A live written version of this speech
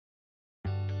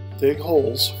dig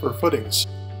holes for footings.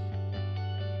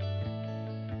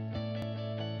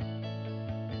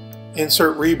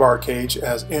 Insert rebar cage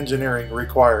as engineering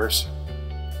requires.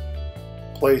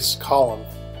 Place column.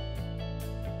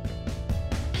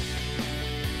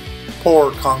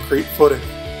 Pour concrete footing.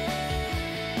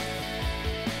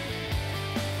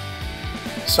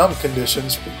 Some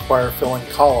conditions require filling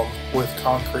column with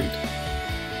concrete.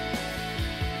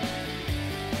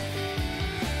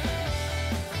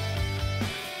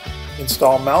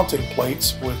 Install mounting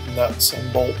plates with nuts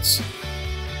and bolts.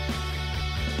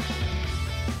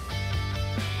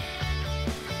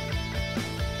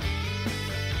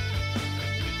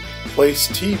 Place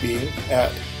T-beam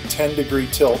at 10-degree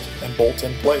tilt and bolt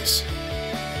in place.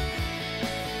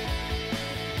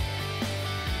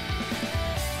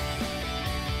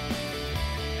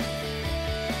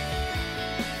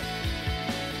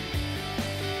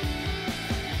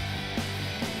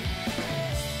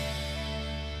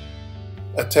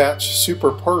 Attach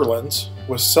super purlins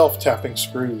with self-tapping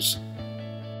screws.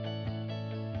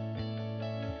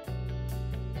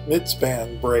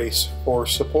 Midspan brace for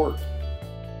support.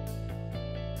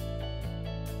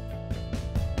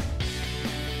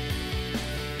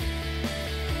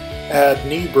 Add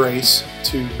knee brace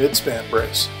to midspan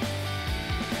brace.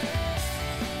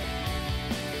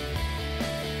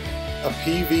 A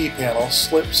PV panel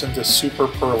slips into super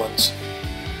purlins.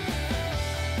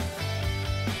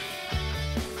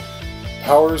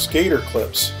 Powers gator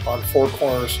clips on 4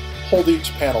 corners hold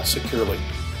each panel securely.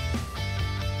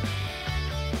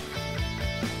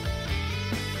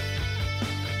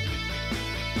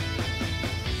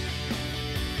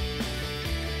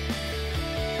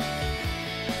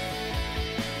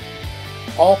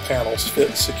 All panels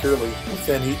fit securely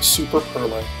within each super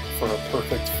purlin for a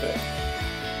perfect fit.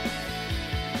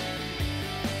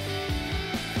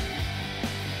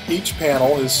 Each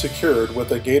panel is secured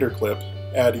with a gator clip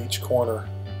at each corner.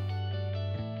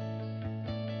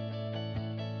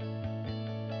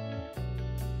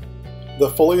 The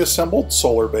fully assembled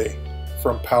solar bay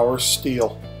from Powers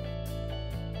Steel.